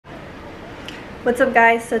What's up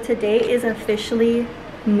guys? So today is officially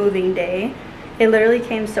moving day. It literally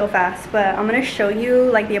came so fast, but I'm gonna show you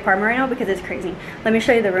like the apartment right now because it's crazy. Let me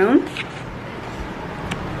show you the room.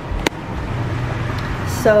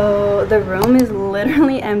 So the room is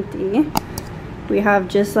literally empty. We have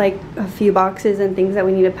just like a few boxes and things that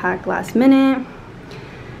we need to pack last minute.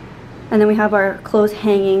 And then we have our clothes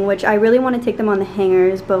hanging, which I really want to take them on the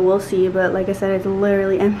hangers, but we'll see. But like I said, it's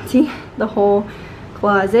literally empty, the whole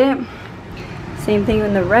closet. Same thing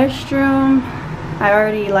in the restroom. I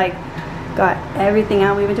already like got everything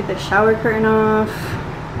out. We even took the shower curtain off.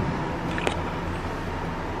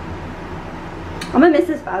 I'm gonna miss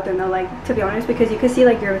this bathroom though, like, to be honest, because you can see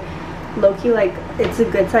like your low-key, like, it's a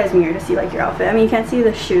good size mirror to see like your outfit. I mean, you can't see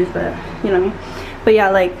the shoes, but you know what I mean. But yeah,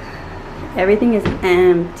 like everything is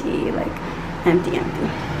empty, like empty.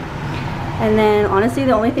 And then honestly,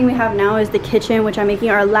 the only thing we have now is the kitchen, which I'm making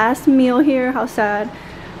our last meal here. How sad.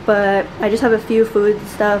 But I just have a few food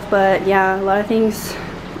stuff, but yeah, a lot of things.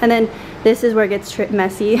 And then this is where it gets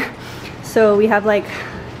messy. So we have like,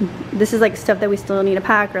 this is like stuff that we still need to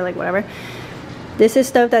pack or like whatever. This is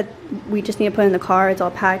stuff that we just need to put in the car. It's all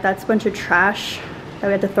packed. That's a bunch of trash that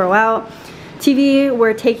we have to throw out. TV,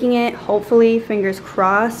 we're taking it, hopefully, fingers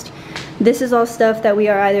crossed. This is all stuff that we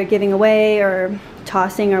are either giving away or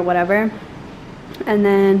tossing or whatever. And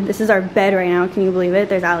then this is our bed right now. Can you believe it?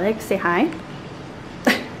 There's Alex. Say hi.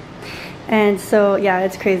 And so yeah,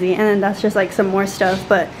 it's crazy. And then that's just like some more stuff,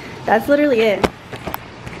 but that's literally it.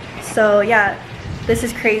 So yeah, this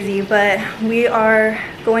is crazy, but we are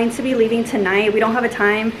going to be leaving tonight. We don't have a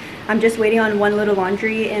time. I'm just waiting on one little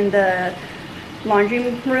laundry in the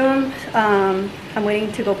laundry room. I'm waiting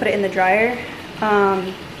to go put it in the dryer.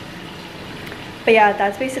 But yeah,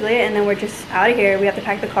 that's basically it. And then we're just out of here. We have to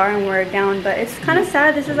pack the car and we're down, but it's kind of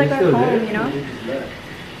sad. This is like our home, you know.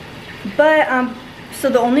 But so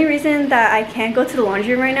the only reason that I can't go to the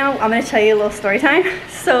laundry room right now, I'm gonna tell you a little story time.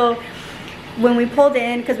 So when we pulled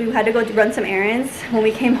in, because we had to go to run some errands, when we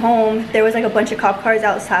came home, there was like a bunch of cop cars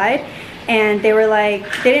outside, and they were like,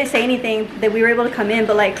 they didn't say anything that we were able to come in,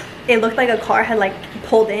 but like it looked like a car had like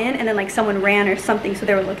pulled in and then like someone ran or something, so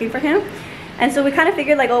they were looking for him. And so we kind of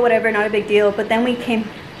figured like, oh whatever, not a big deal. But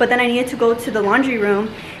then I needed to go to the laundry room,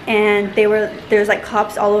 and there's like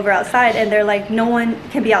cops all over outside, and they're like, no one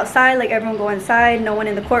can be outside, like everyone go inside, no one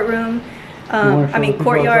in the courtroom, I mean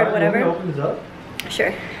courtyard, whatever. Opens up?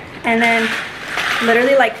 Sure. And then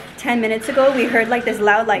literally like 10 minutes ago we heard like this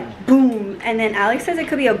loud like boom, and then Alex says it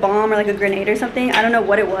could be a bomb or like a grenade or something. I don't know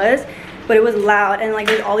what it was, but it was loud, and like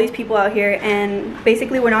there's all these people out here, and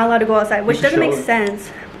basically we're not allowed to go outside, which doesn't make sense,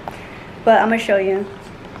 but I'm gonna show you.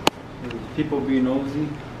 People being nosy.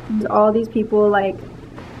 All these people like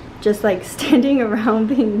just like standing around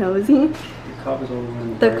being nosy. The cop is over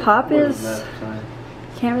in the cop is,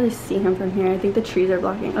 can't really see him from here. I think the trees are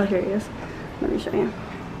blocking. Oh, here he is. Let me show you.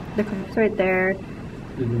 The cop's right there.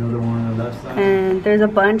 There's another one on the left side. And there's a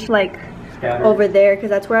bunch like scattered over there, because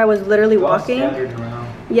that's where I was literally walking.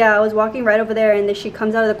 Yeah, I was walking right over there, and then she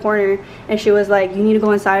comes out of the corner and she was like, you need to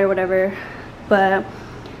go inside or whatever. But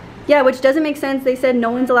yeah, which doesn't make sense. They said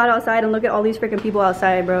no one's allowed outside, and look at all these freaking people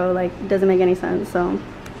outside, bro. Like, it doesn't make any sense. So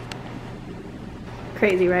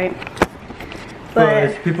crazy, right?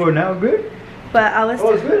 But people are now good. But I was.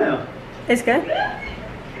 Oh, it's good now. It's good.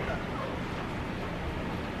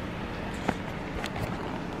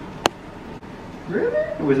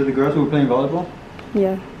 Really? Was it the girls who were playing volleyball?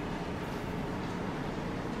 Yeah.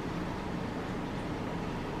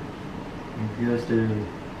 I guess they're.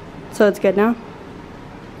 So it's good now?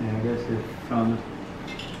 Yeah, I guess they found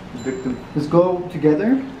the victim. Let's go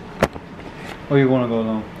together. Or you want to go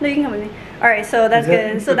alone? No, you can come with me. Alright, so that's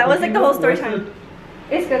good. So that was like the whole story time.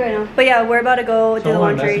 It's good right now. But yeah, we're about to go do the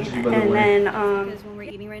laundry. And then, because when we're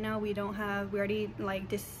eating right now, we already like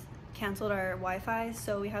canceled our Wi-Fi,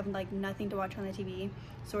 so we have like nothing to watch on the TV.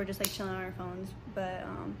 So we're just like chilling on our phones. But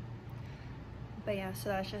yeah, so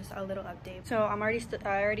that's just a little update. So I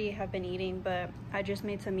already have been eating, but I just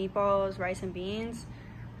made some meatballs, rice and beans,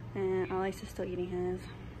 and Alex is still eating his.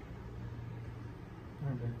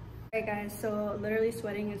 Okay. Alright guys, so literally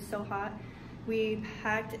sweating, it's so hot. We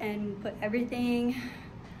packed and put everything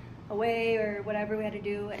away or whatever we had to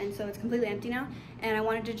do, and so it's completely empty now. And I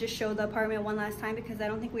wanted to just show the apartment one last time because I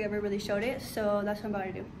don't think we ever really showed it, so that's what I'm about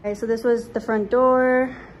to do. Okay, so this was the front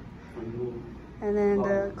door, and then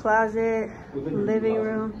the closet, living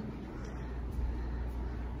room,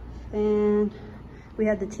 and we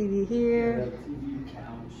had the TV here, and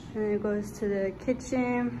then it goes to the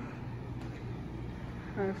kitchen,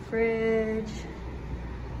 our fridge,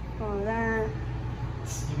 all that,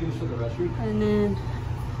 and then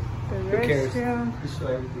the restroom. Just show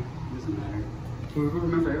everything. Doesn't matter. We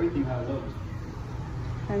remember everything how it looks.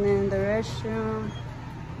 And then the restroom.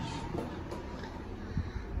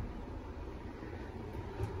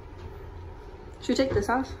 Should we take this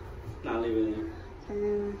off? Nah, leave it in there.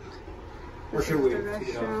 And Or should we? the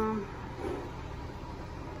restroom.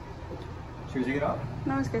 Should we take it off?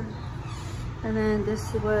 No, it's good. And then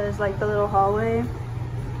this was like the little hallway.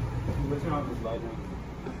 Let's turn off this light now.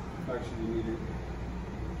 Actually, we need it.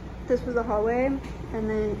 This was the hallway, and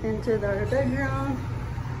then into the bedroom.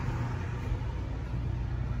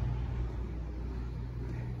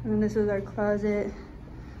 And then this was our closet.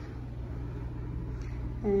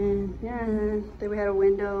 And yeah, and then we had a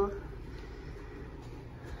window.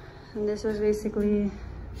 And this was basically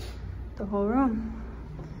the whole room.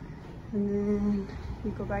 And then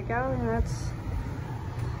you go back out, and that's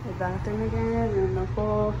the bathroom again, and the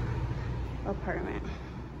whole apartment.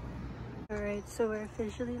 All right, so we're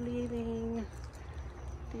officially leaving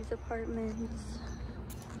these apartments.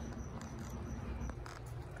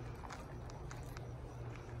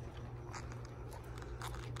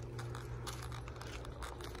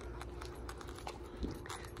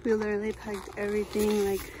 We literally packed everything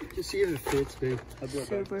like Just see if it fits, babe.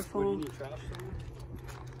 super full. Do you need trash there?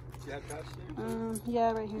 Do you have trash there?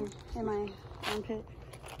 Yeah, right here in my armpit.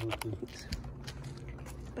 Okay.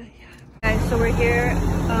 But yeah. Guys, so we're here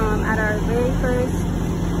at our very first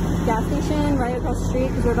gas station right across the street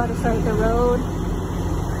because we're about to start the road.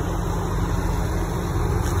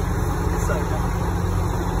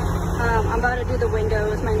 I'm about to do the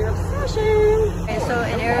windows, my new obsession. Okay, so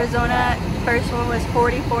in Arizona, first one was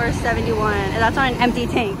 $44.71, and that's on an empty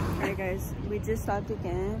tank. All right, guys, we just stopped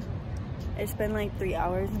again. It's been like 3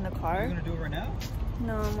 hours in the car. Are you gonna do it right now?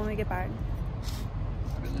 No, when we get back.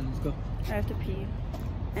 Okay, then let's go. I have to pee.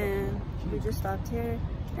 And we just stopped here,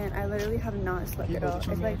 and I literally have not slept at all. It's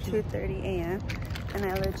like 2:30 a.m. and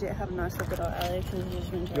I legit have not slept at all. Alex has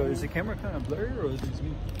just been Yo, driving. is the camera kind of blurry or is it just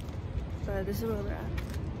me? But this is where we're at.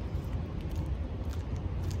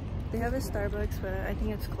 They have a Starbucks, but I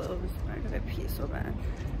think it's closed because I pee so bad.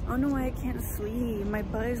 I don't know why I can't sleep. My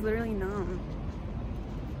butt is literally numb.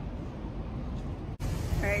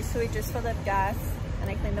 All right, so we just filled up gas, and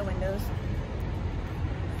I cleaned the windows.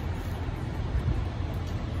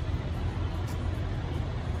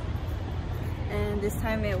 And this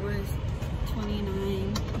time it was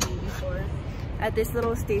 $29.94. At this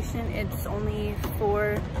little station, it's only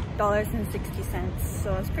 $4.60,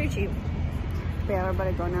 so it's pretty cheap. But yeah, we're about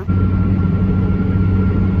to go now.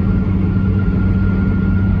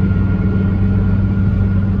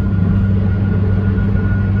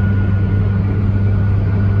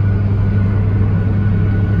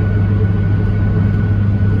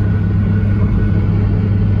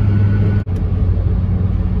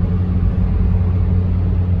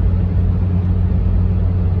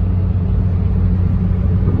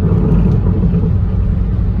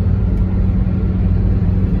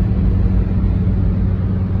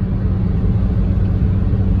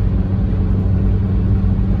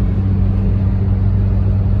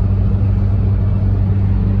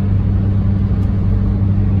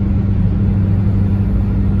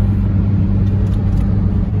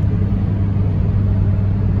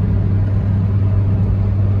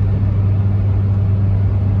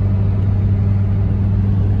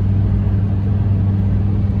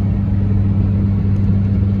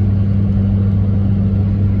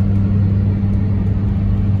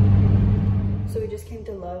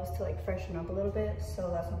 To like freshen up a little bit, so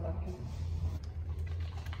that's what I'm doing.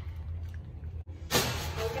 I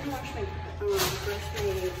was gonna wash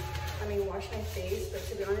my face, but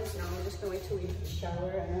to be honest, no, I'm just gonna wait till we shower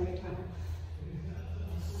and then we can.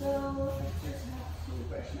 So I just have to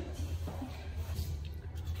brush my teeth.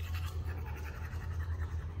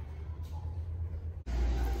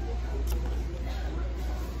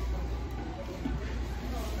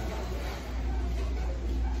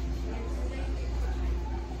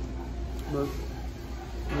 Look,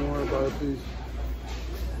 more about it, please.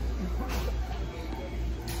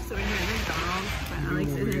 So we're here at McDonald's, but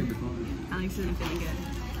Alex isn't feeling good.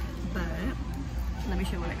 But let me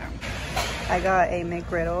show you what I got. I got a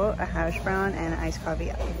McGriddle, a hash brown, and an iced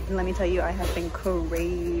coffee. Let me tell you, I have been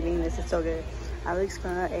craving this. It's so good. Alex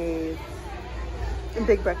got a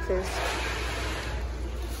big breakfast.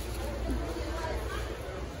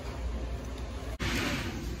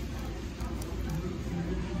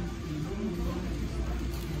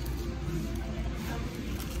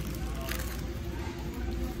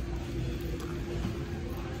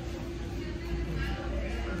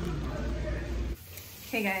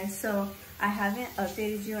 Hey guys, so I haven't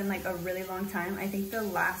updated you in like a really long time. I think the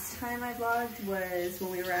last time I vlogged was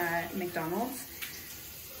when we were at McDonald's.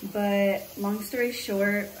 But long story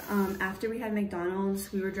short, after we had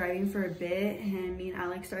McDonald's, we were driving for a bit and me and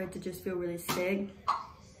Alex started to just feel really sick.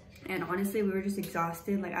 And honestly, we were just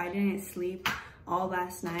exhausted. Like, I didn't sleep all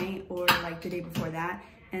last night or like the day before that.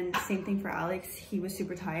 And same thing for Alex, he was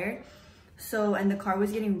super tired. So, and the car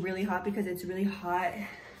was getting really hot because it's really hot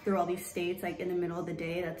through all these states, like in the middle of the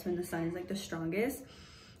day. That's when the sun is like the strongest.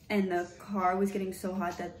 And the car was getting so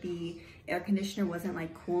hot that the air conditioner wasn't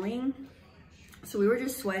like cooling. So we were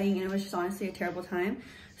just sweating and it was just honestly a terrible time.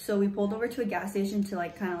 So we pulled over to a gas station to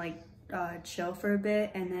like kind of like chill for a bit.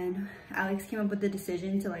 And then Alex came up with the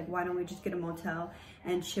decision to like, why don't we just get a motel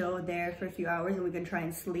and chill there for a few hours and we can try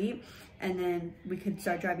and sleep. And then we could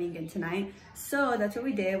start driving again tonight. So that's what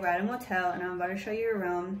we did. We're at a motel and I'm about to show you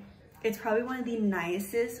around. It's probably one of the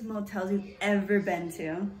nicest motels we've ever been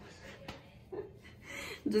to.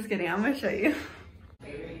 Just kidding, I'm gonna show you.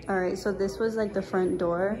 All right, so this was like the front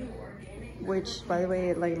door, which by the way,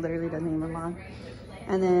 it like literally doesn't even lock.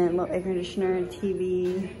 And then little air conditioner,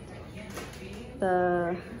 TV,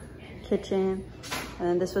 the kitchen, and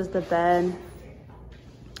then this was the bed.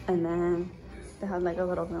 And then they had like a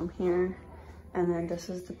little room here. And then this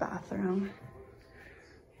is the bathroom.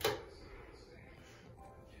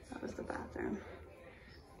 That was the bathroom.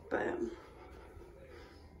 But,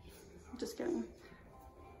 just kidding.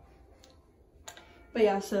 But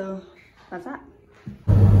yeah, so that's that.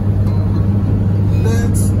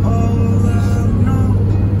 That's all I know.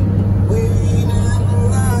 Waiting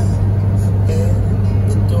alive in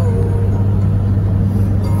the door.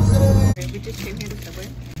 We just came here to Subway.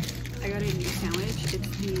 I got a new sandwich. It's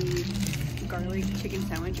the garlic chicken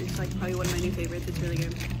sandwich. It's like probably one of my new favorites. It's really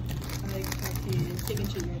good. I like the chicken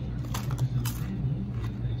cheese.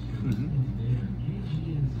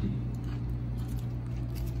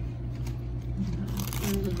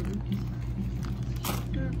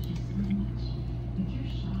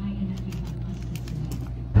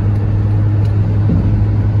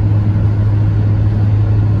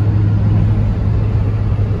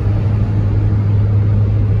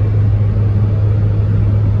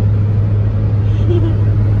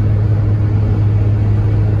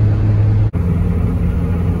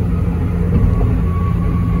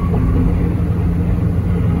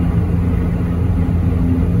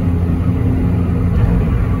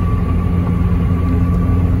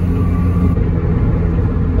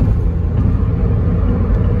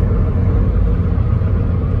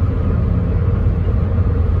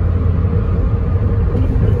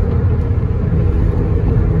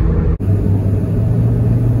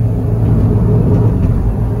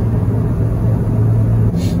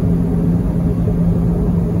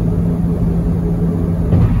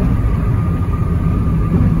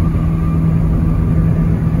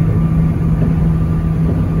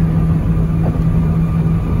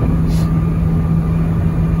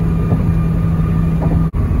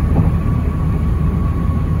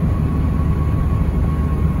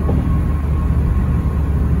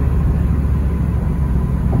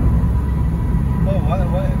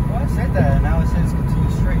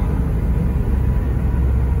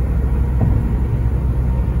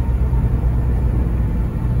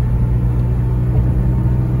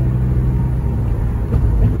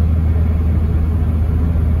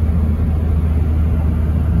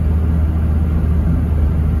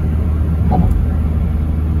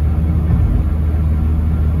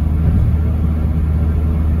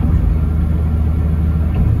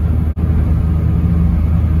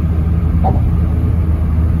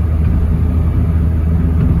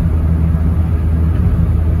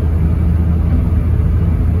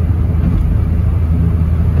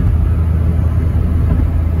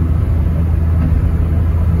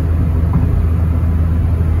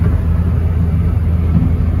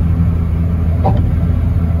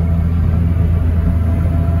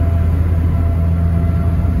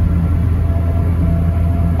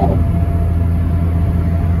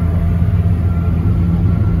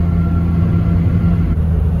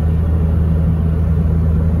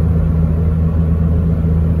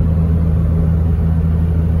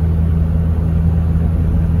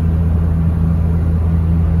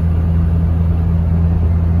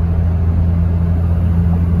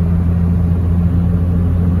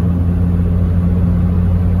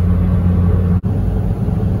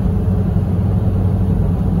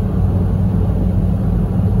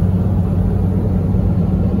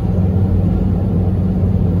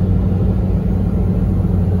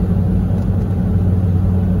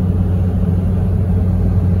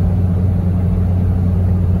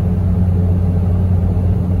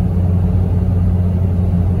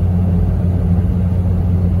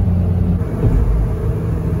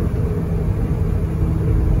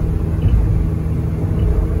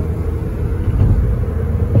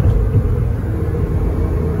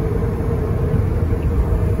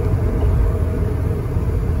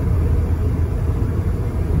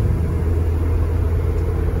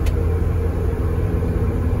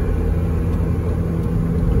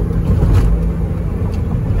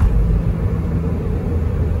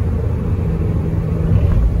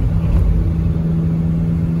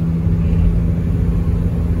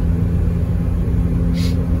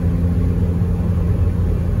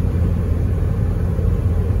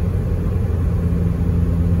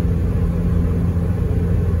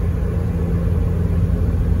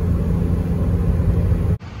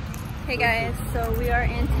 guys, so we are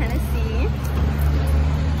in Tennessee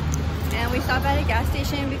and we stopped at a gas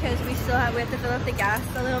station because we have to fill up the gas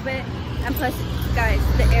a little bit, and plus guys,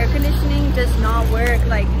 the air conditioning does not work.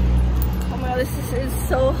 Like, oh my god, this is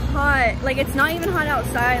so hot. Like, it's not even hot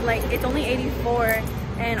outside, like it's only 84,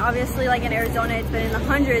 and obviously like in Arizona it's been in the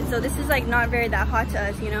hundreds, so this is like not very that hot to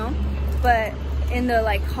us, you know, but in the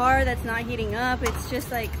like car that's not heating up, it's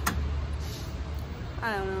just like,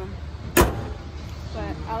 I don't know.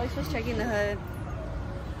 But Alex was checking the hood.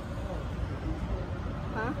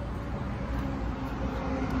 Huh?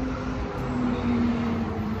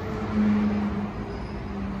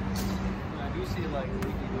 I do see like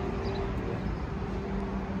leaking.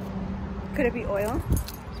 Could it be oil?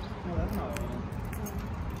 No, that's not oil.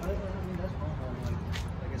 I mean, that's normal.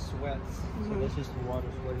 Like it sweats. So that's just the water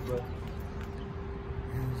sweating, but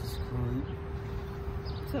it's cool.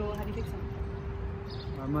 So how do you fix it?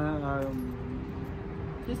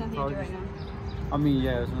 There's nothing to do right now. I mean,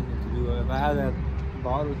 yeah, there's nothing to do. If I had that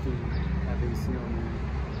bottle to have AC on there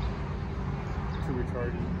to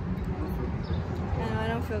recharge it. I know, I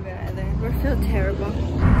don't feel good either. We feel terrible.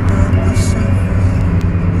 But the sun